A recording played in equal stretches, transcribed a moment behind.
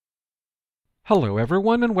Hello,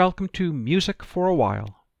 everyone, and welcome to Music for a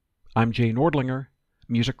While. I'm Jay Nordlinger,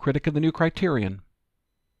 music critic of the New Criterion.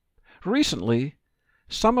 Recently,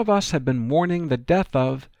 some of us have been mourning the death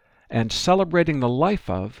of and celebrating the life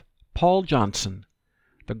of Paul Johnson,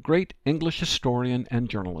 the great English historian and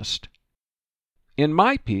journalist. In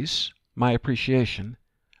my piece, My Appreciation,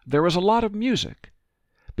 there was a lot of music,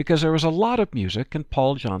 because there was a lot of music in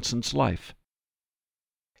Paul Johnson's life.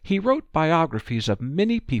 He wrote biographies of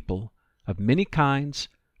many people of many kinds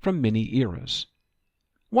from many eras.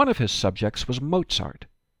 One of his subjects was Mozart,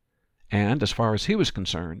 and as far as he was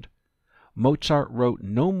concerned, Mozart wrote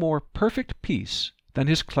no more perfect piece than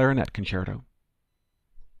his clarinet concerto.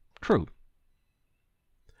 True.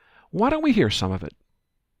 Why don't we hear some of it?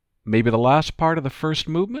 Maybe the last part of the first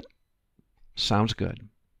movement? Sounds good.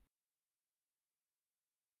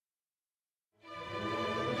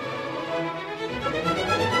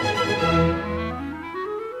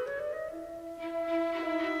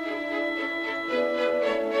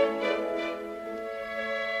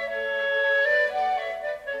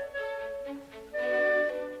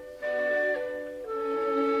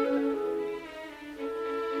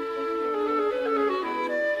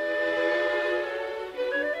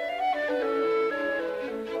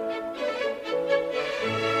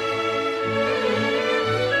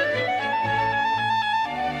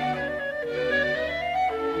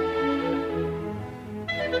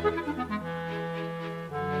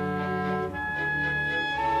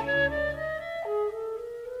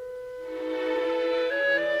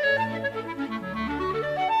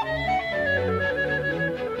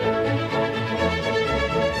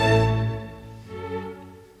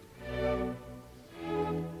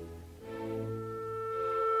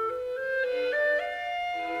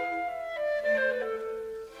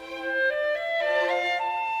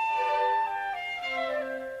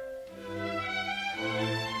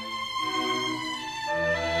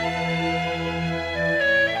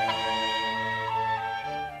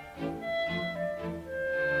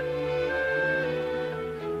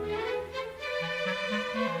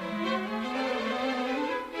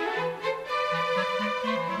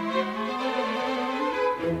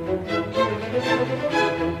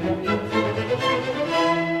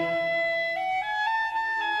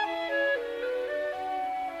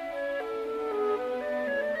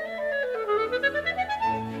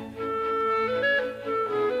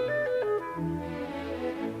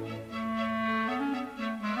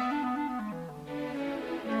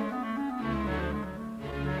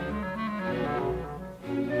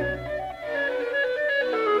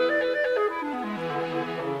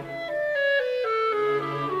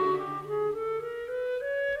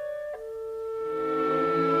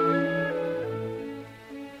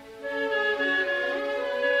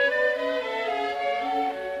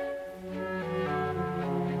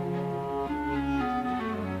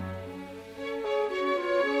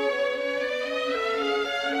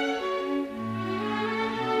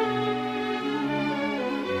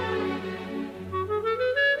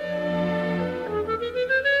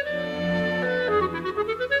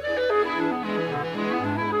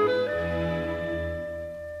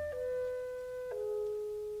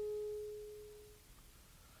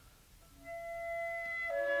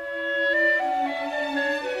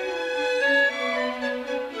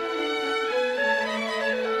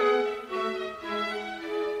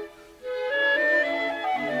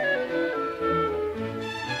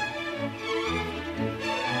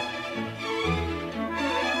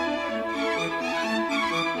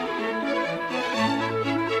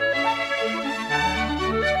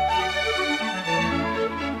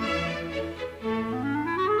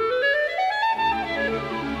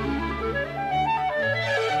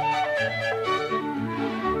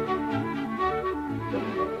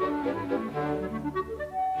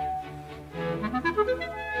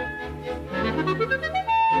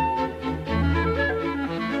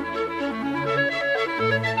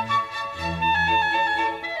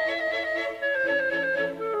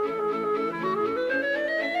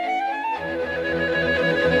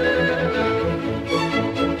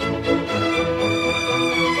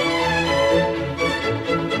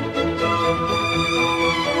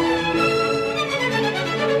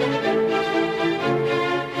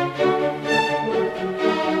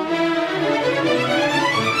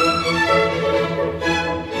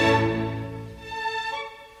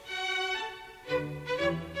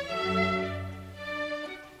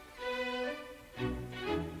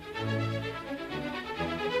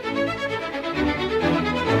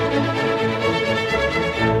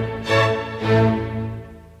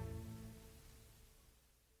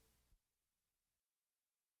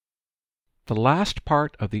 the last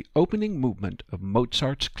part of the opening movement of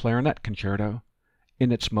Mozart's Clarinet Concerto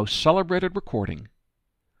in its most celebrated recording,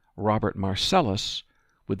 Robert Marcellus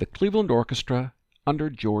with the Cleveland Orchestra under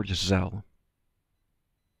George Szell.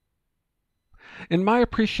 In my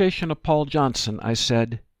appreciation of Paul Johnson, I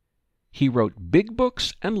said, "He wrote big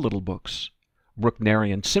books and little books,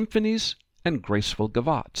 Brucknerian symphonies and graceful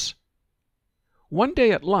gavottes." One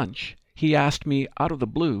day at lunch, he asked me out of the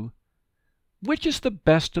blue, "Which is the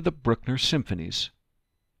best of the Bruckner symphonies?"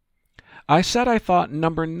 I said I thought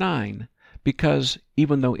number 9, because,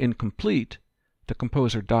 even though incomplete, the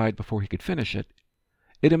composer died before he could finish it,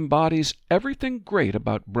 it embodies everything great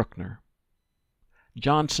about Bruckner.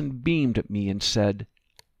 Johnson beamed at me and said,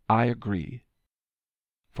 "I agree."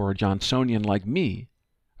 For a Johnsonian like me,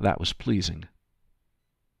 that was pleasing.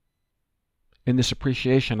 In this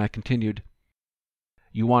appreciation, I continued,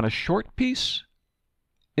 "You want a short piece?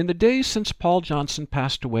 In the days since Paul Johnson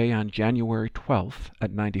passed away on January 12th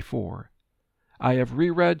at 94, I have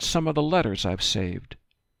reread some of the letters I've saved.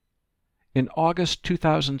 In August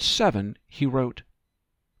 2007, he wrote,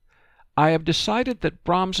 "I have decided that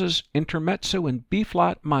Brahms's Intermezzo in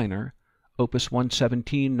B-flat minor, Opus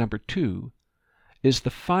 117, No. 2, is the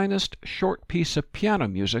finest short piece of piano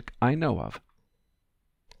music I know of."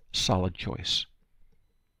 Solid choice.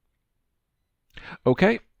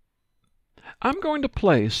 Okay, I'm going to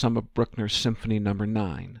play some of Bruckner's Symphony No.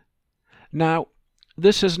 9. Now,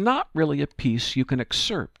 this is not really a piece you can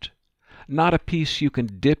excerpt, not a piece you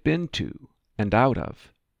can dip into and out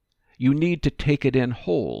of. You need to take it in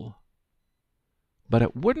whole. But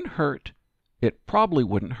it probably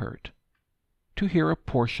wouldn't hurt, to hear a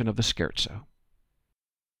portion of the scherzo.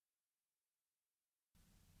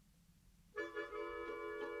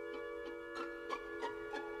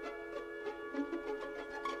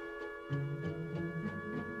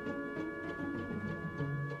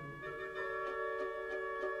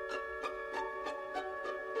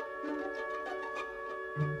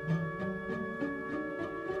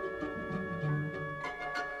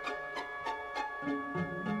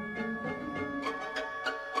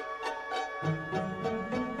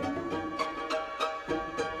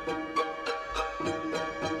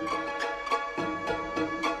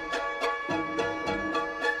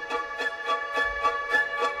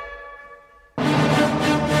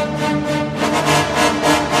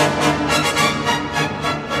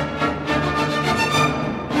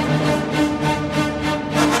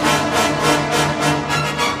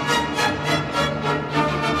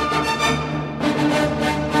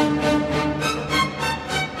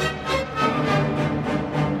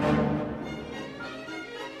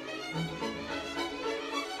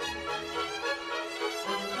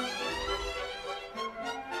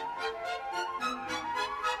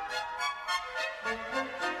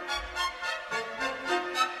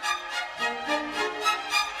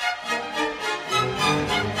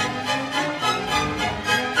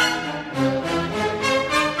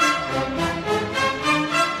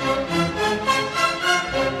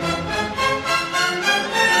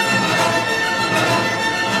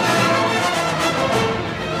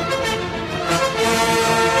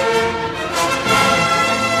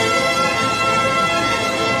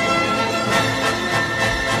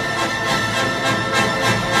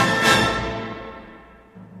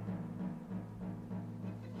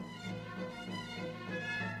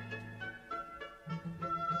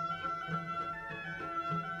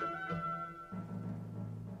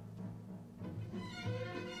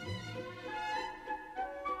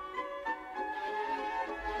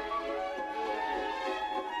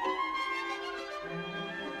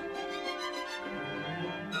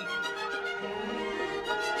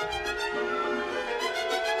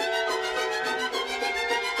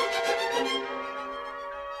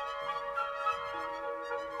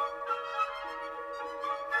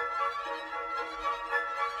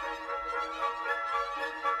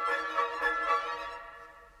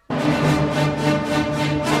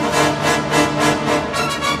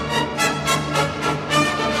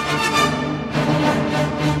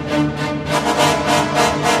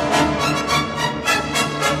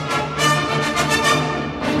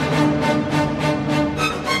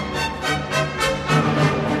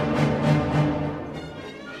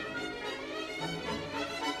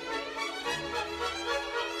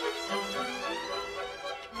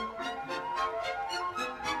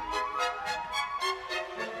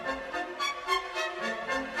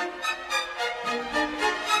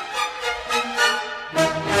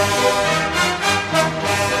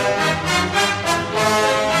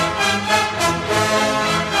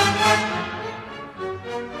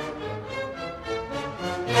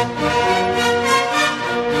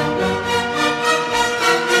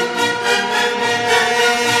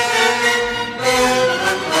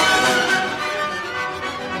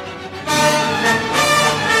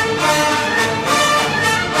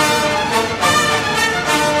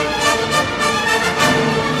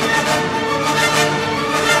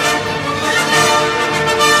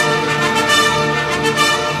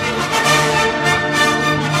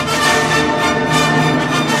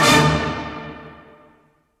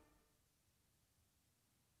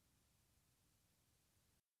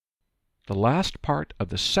 the last part of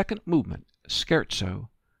the second movement, Scherzo,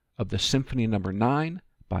 of the Symphony No. 9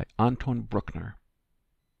 by Anton Bruckner.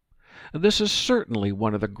 This is certainly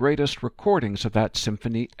one of the greatest recordings of that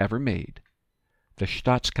symphony ever made, the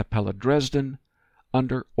Staatskapelle Dresden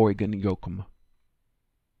under Eugen Joachim.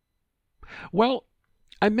 Well,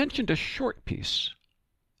 I mentioned a short piece.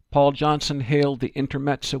 Paul Johnson hailed the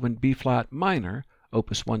intermezzo in B-flat minor,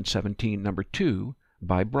 Opus 117, No. 2,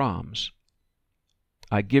 by Brahms.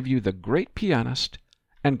 I give you the great pianist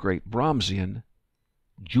and great Brahmsian,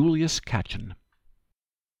 Julius Katchen.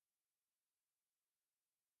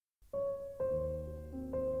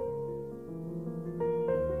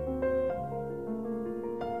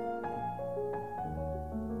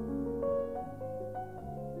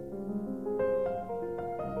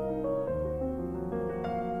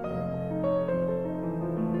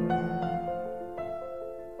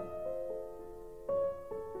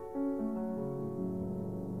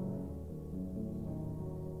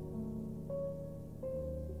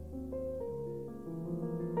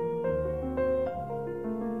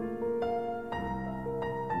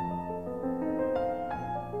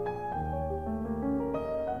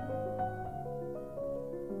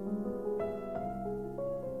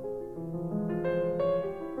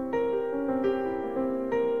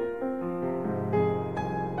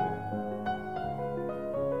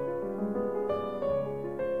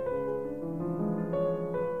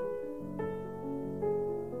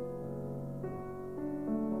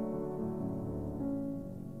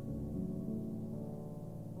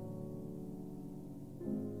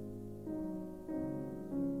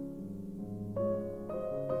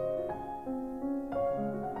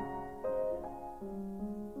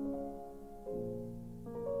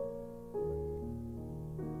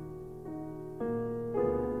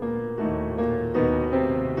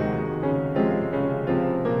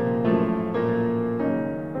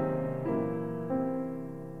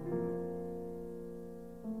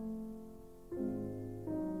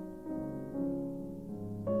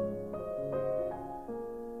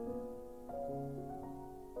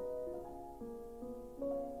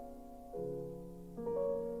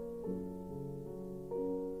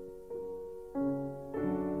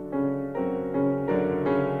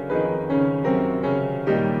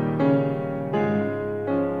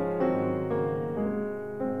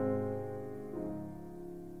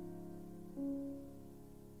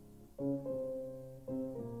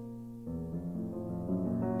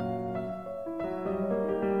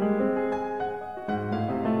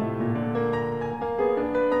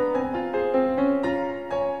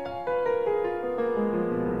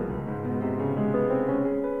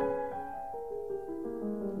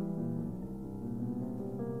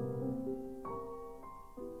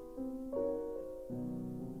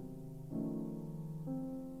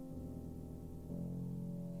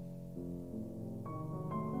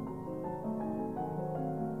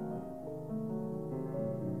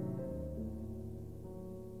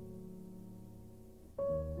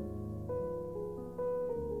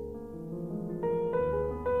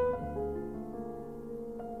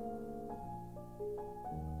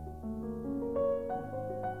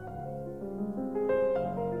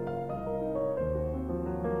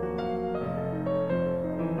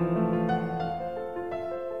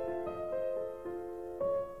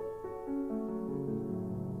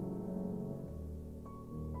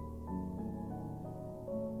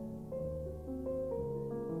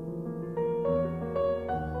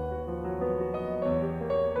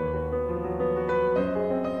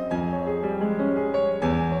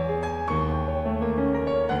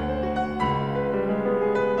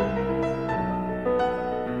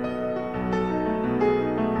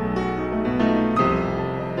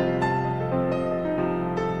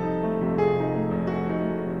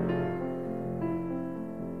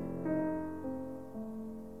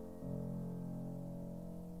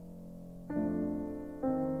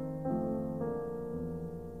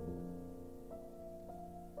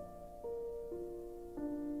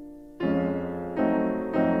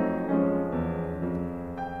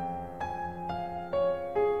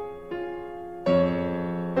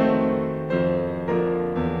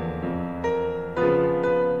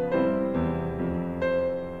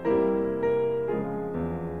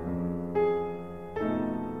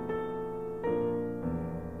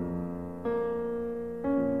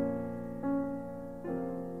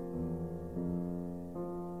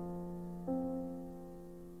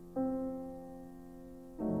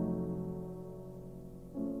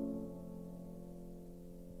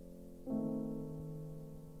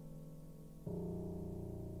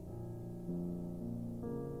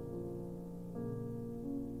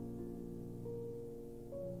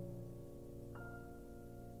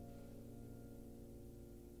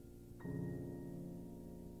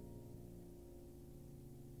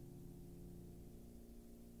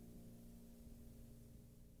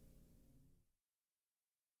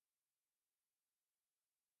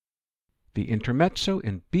 the Intermezzo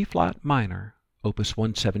in B-flat minor, Opus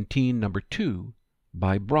 117, No. 2,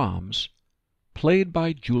 by Brahms, played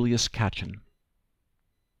by Julius Katchen.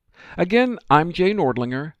 Again, I'm Jay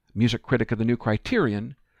Nordlinger, music critic of the New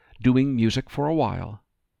Criterion, doing music for a while.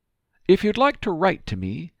 If you'd like to write to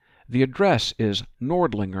me, the address is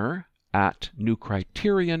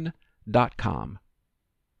nordlinger@newcriterion.com.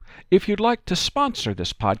 If you'd like to sponsor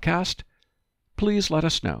this podcast, please let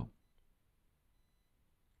us know.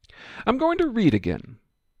 I'm going to read again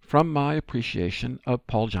from my appreciation of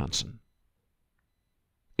Paul Johnson.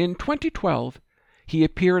 In 2012, he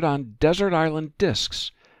appeared on Desert Island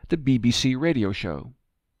Discs, the BBC radio show.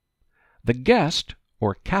 The guest,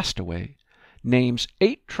 or castaway, names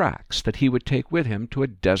 8 tracks that he would take with him to a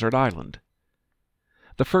desert island.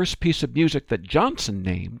 The first piece of music that Johnson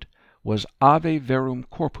named was Ave Verum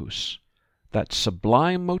Corpus, that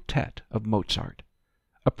sublime motet of Mozart,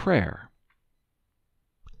 a prayer.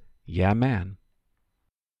 Yeah, man.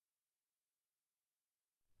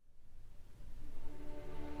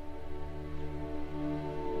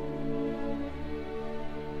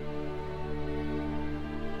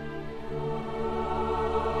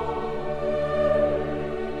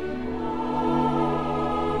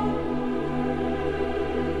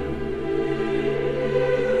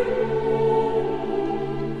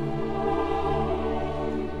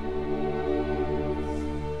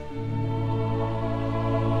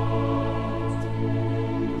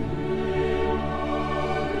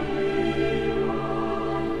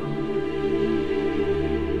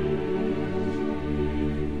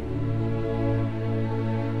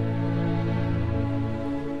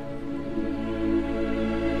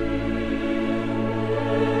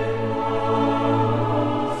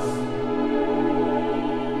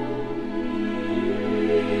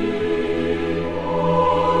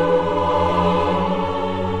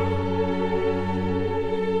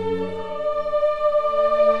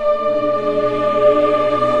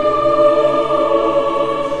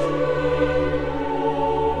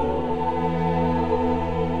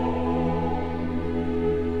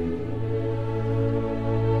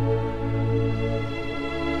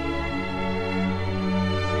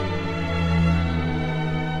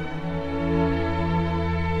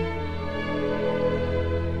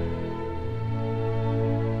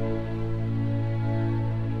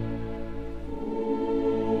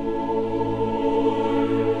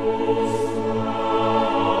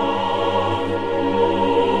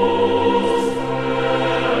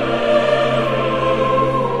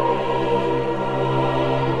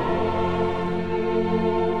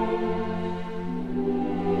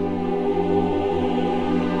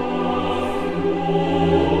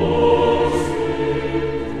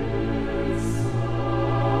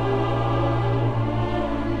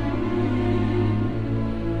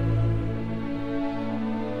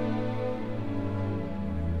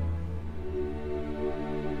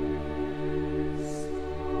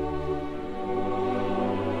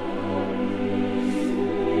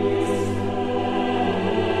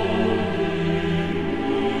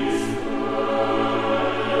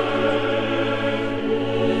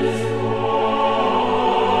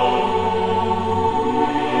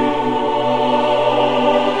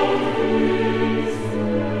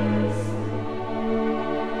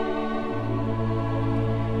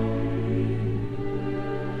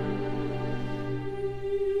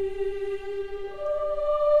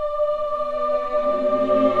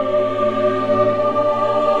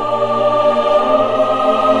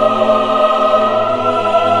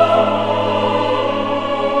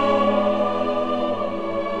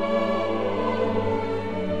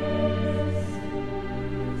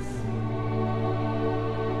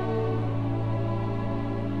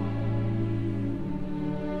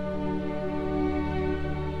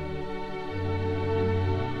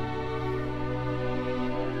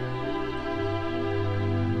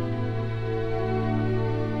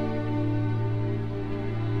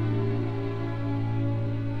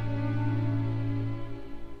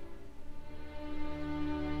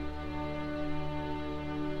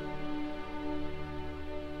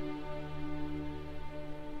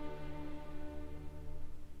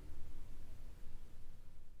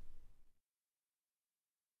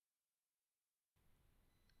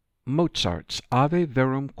 Mozart's Ave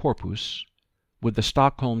Verum Corpus, with the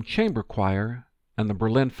Stockholm Chamber Choir and the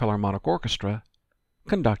Berlin Philharmonic Orchestra,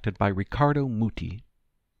 conducted by Riccardo Muti.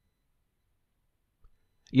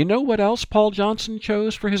 You know what else Paul Johnson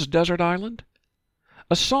chose for his desert island?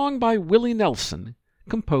 A song by Willie Nelson,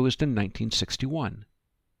 composed in 1961.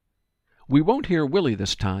 We won't hear Willie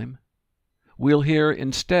this time. We'll hear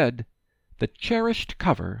instead the cherished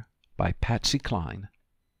cover by Patsy Cline.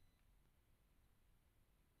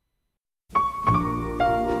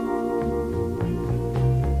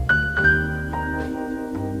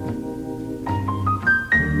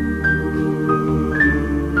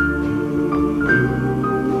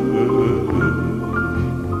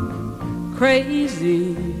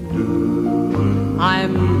 crazy.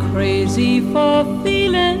 I'm crazy for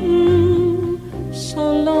feeling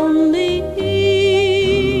so lonely.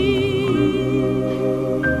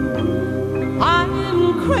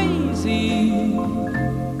 I'm crazy,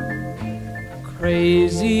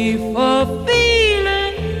 crazy for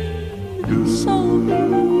feeling so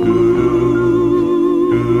blue.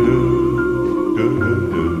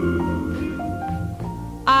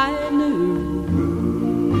 I knew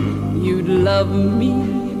you'd love me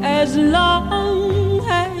as long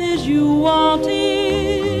as you wanted,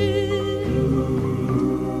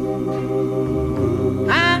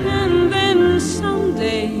 and then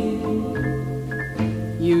someday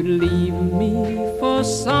you'd leave me for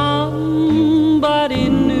somebody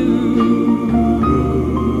new.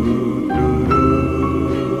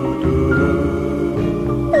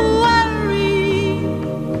 Worry,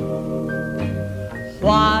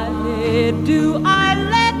 why do I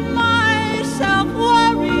let myself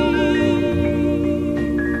worry?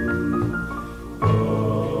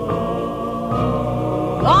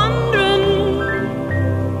 Wondering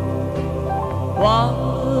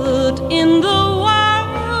what in the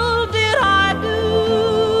world did I do?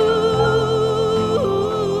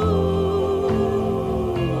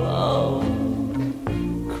 Oh,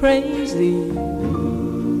 crazy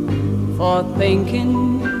for thinking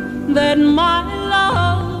that my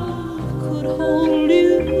love could hold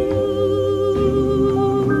you.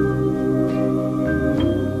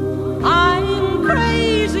 I'm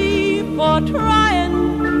crazy for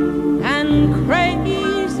trying and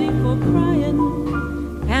crazy for crying,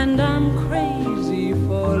 and I'm crazy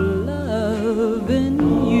for loving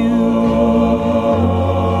you.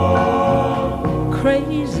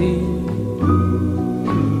 Crazy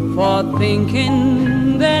for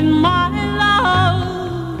thinking that my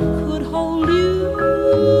love could hold you.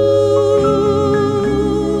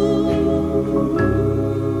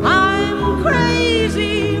 I'm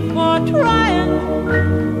crazy for trying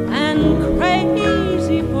and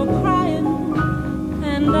crazy for crying,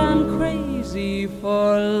 and I'm crazy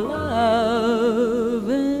for loving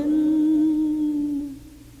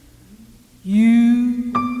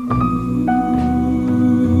you.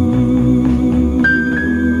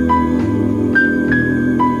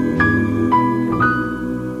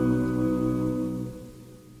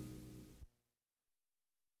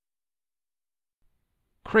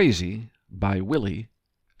 Crazy by Willie,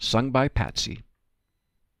 sung by Patsy.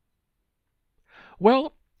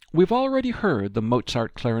 Well, we've already heard the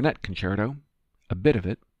Mozart Clarinet Concerto, a bit of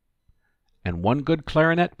it, and one good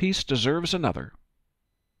clarinet piece deserves another.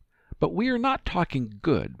 But we are not talking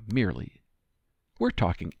good merely. We're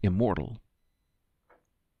talking immortal.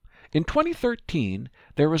 In 2013,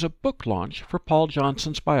 there was a book launch for Paul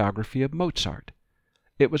Johnson's biography of Mozart.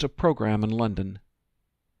 It was a program in London,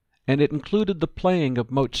 and it included the playing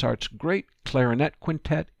of Mozart's great clarinet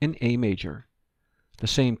quintet in A major, the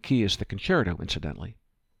same key as the concerto, incidentally.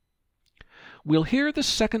 We'll hear the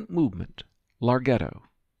second movement, Larghetto,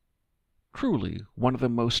 truly one of the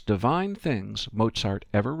most divine things Mozart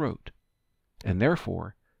ever wrote, and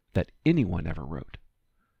therefore that anyone ever wrote.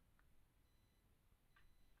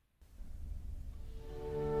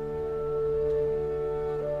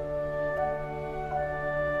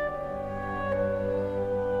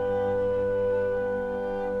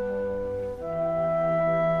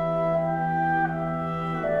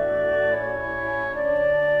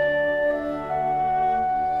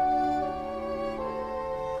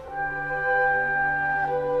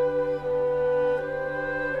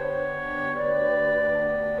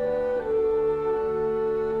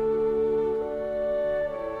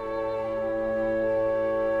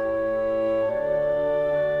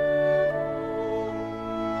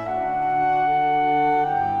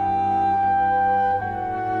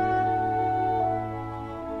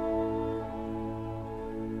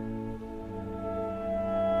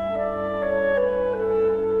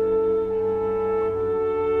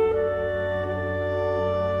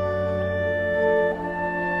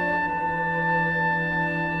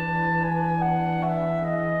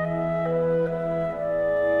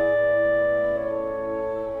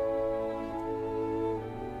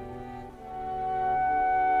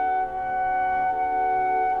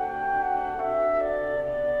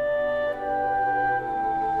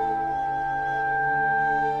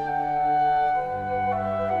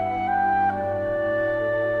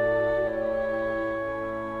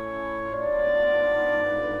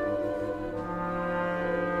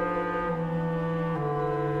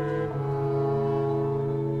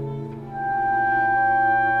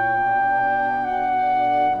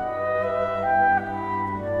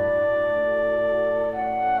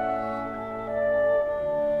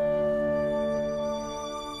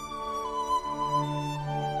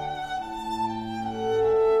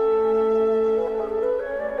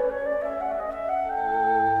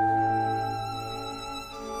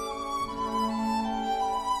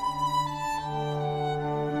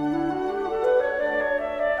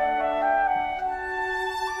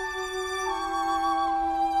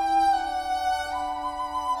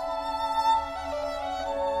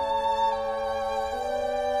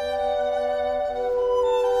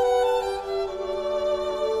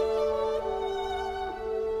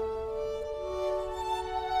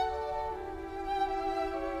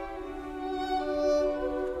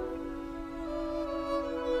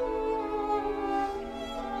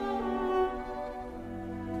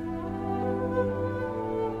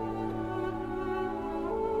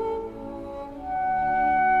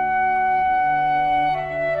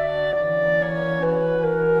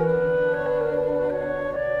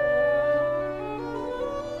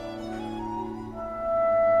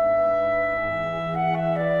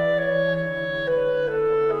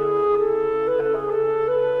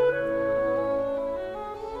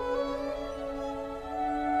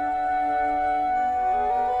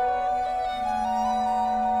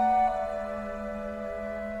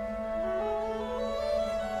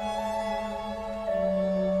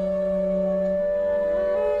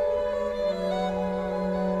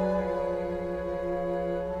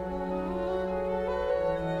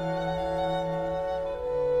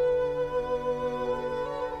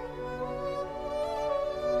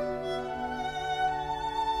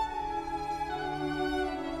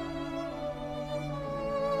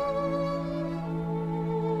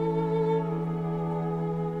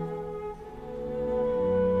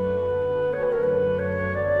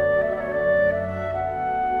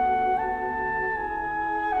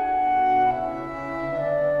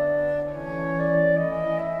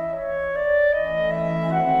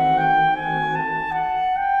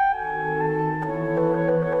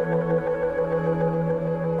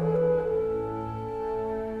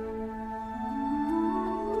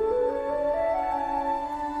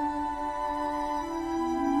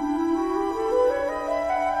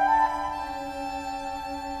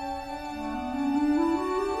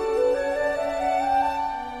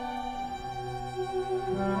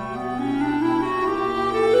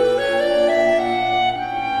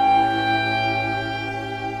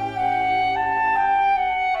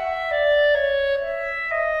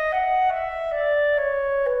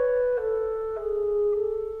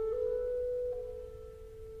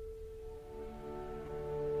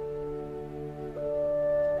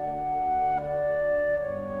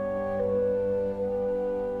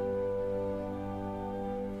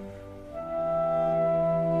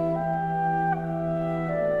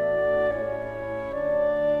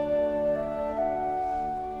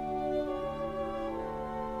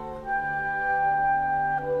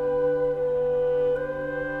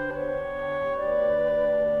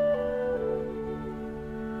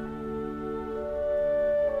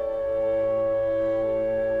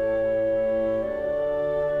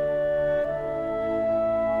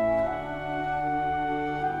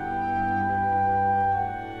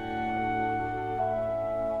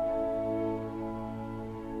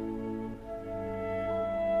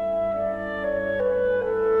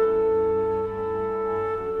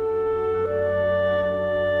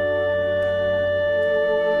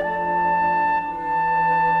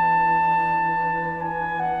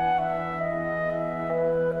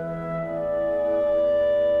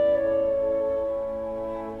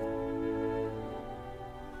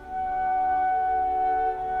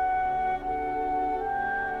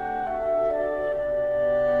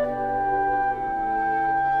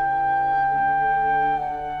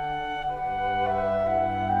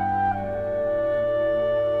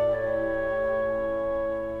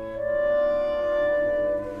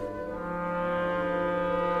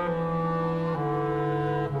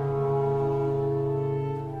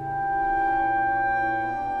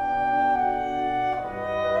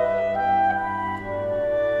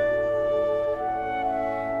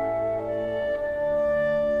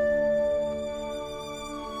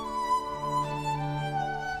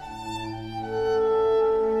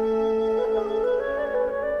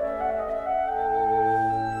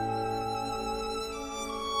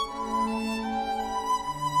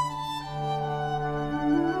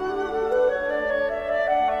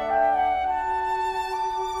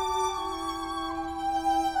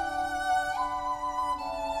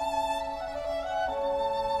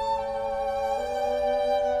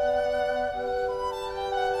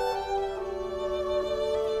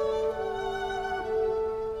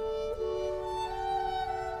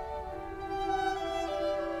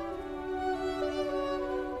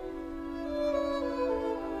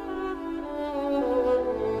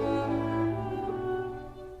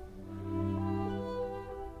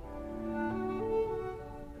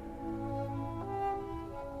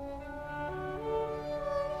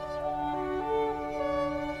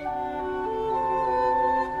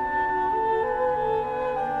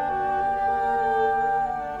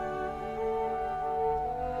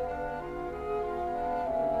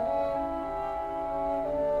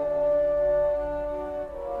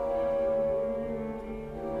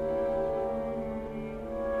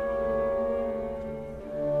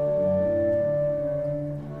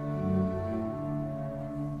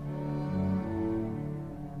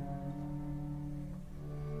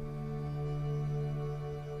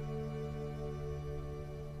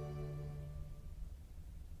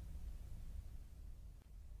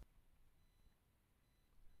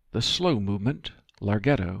 the slow movement,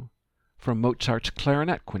 Larghetto, from Mozart's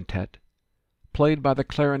Clarinet Quintet, played by the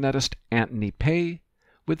clarinetist Anthony Pay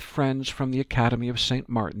with friends from the Academy of St.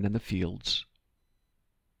 Martin in the Fields.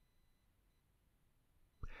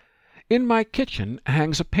 In my kitchen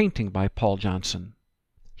hangs a painting by Paul Johnson.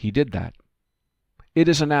 He did that. It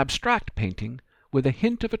is an abstract painting with a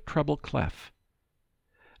hint of a treble clef.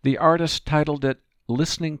 The artist titled it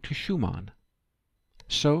Listening to Schumann.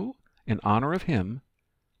 So, in honor of him,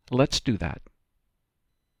 let's do that.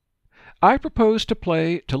 I propose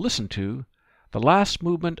to listen to, the last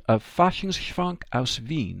movement of Faschingsschwank aus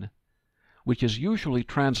Wien, which is usually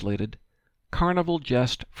translated Carnival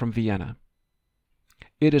Jest from Vienna.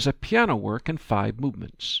 It is a piano work in 5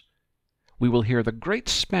 movements. We will hear the great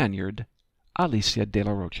Spaniard, Alicia de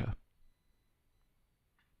la Rocha.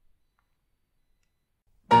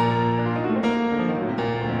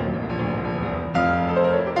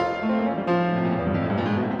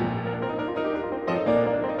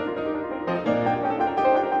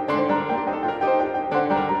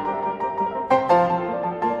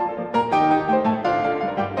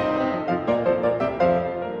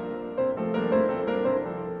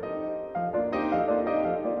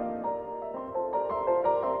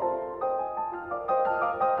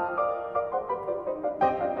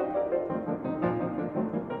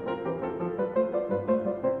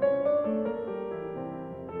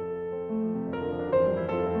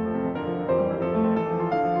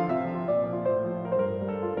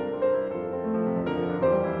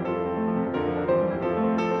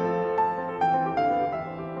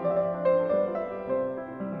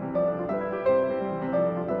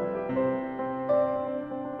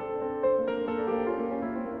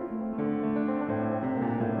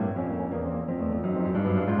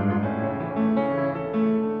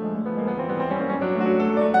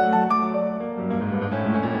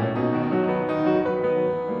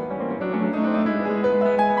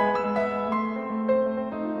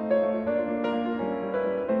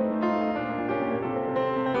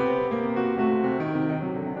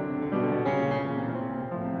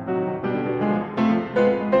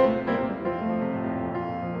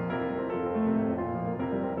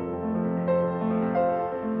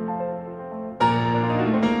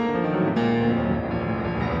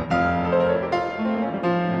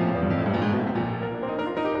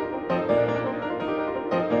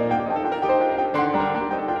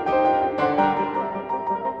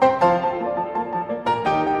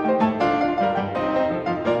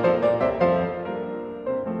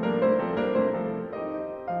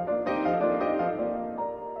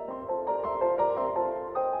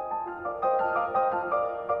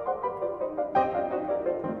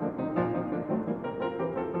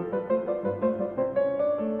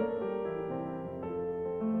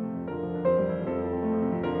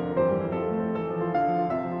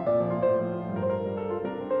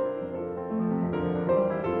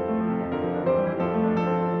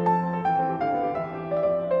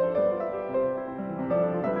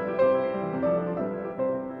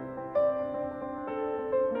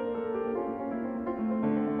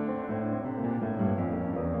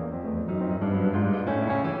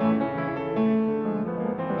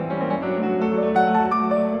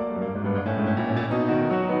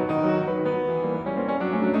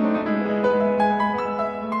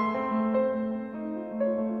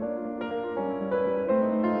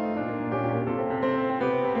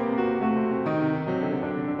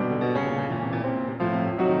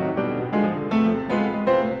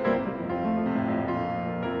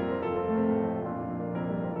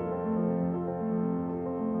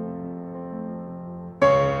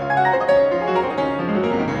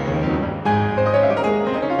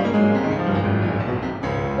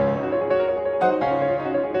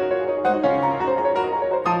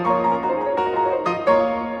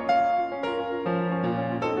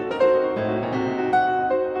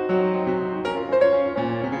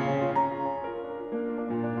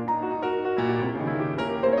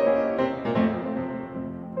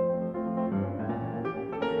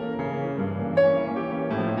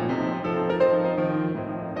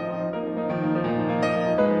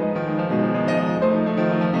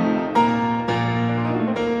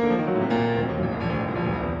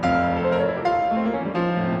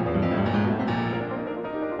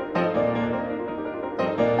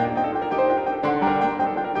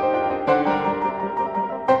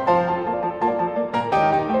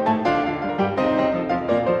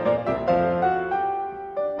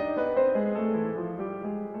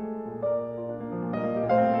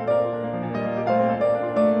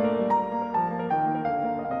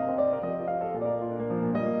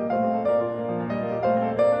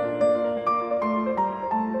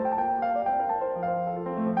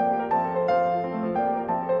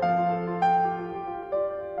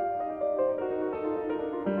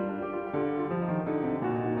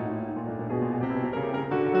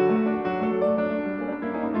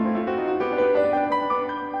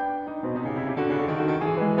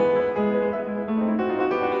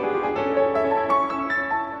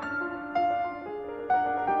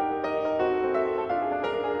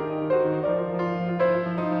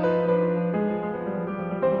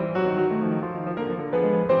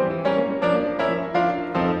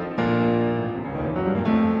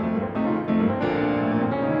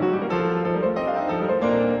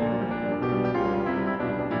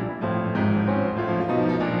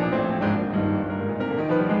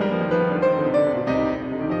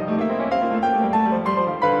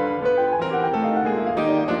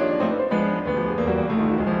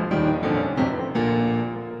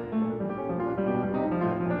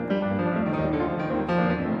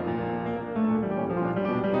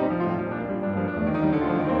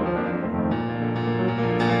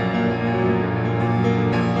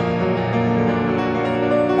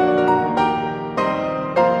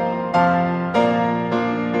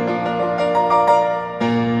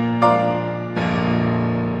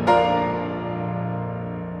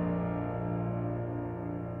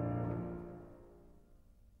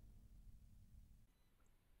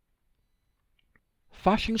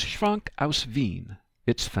 Faschingsschwank aus Wien,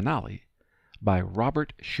 its finale, by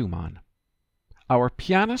Robert Schumann. Our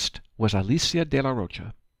pianist was Alicia de la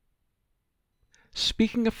Rocha.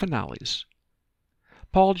 Speaking of finales,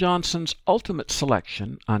 Paul Johnson's ultimate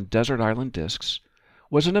selection on Desert Island Discs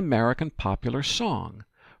was an American popular song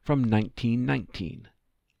from 1919,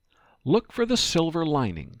 Look for the Silver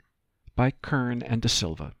Lining by Kern and De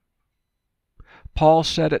Silva. Paul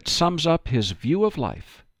said it sums up his view of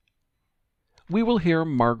life. We will hear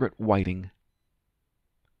Margaret Whiting.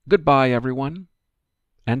 Goodbye, everyone,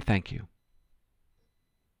 and thank you.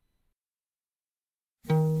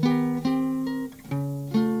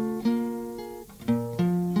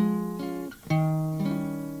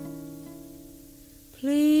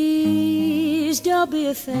 Please don't be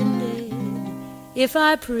offended if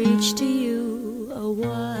I preach to you a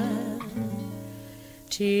while.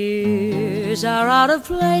 Tears are out of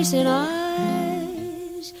place in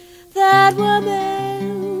eyes that were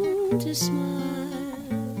meant to smile.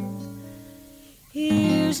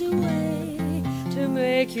 Here's a way to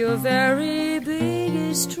make your very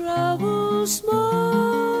biggest trouble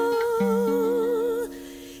small.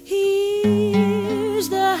 Here's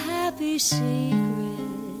the happy secret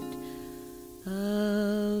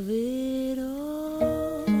of it all.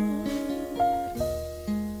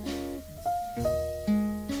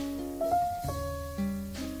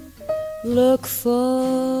 Look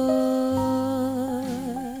for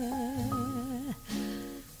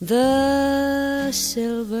the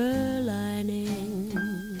silver lining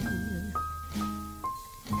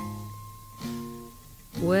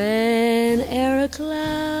whene'er a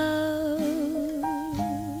cloud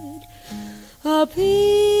appears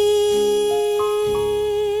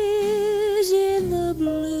in the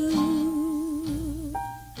blue.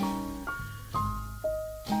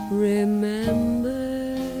 Remember,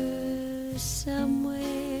 somewhere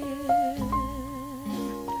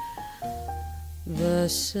the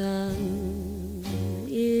sun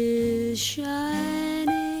is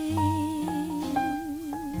shining,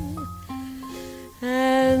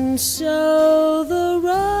 and so the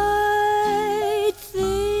right thing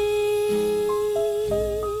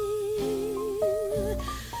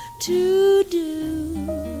to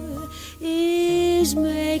do is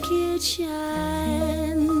make it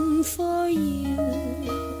shine for you,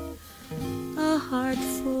 a heart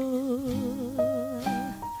full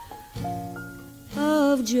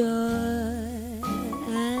of joy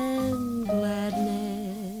and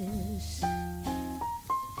gladness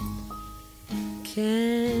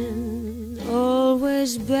can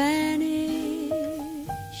always banish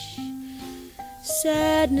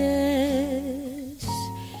sadness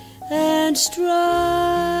and strife.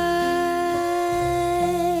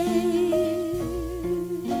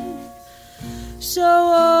 So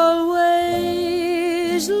always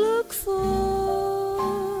look for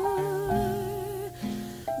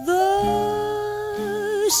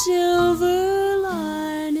the silver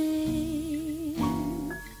lining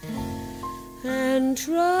and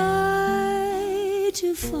try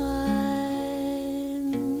to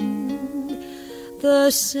find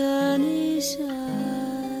the sunny side.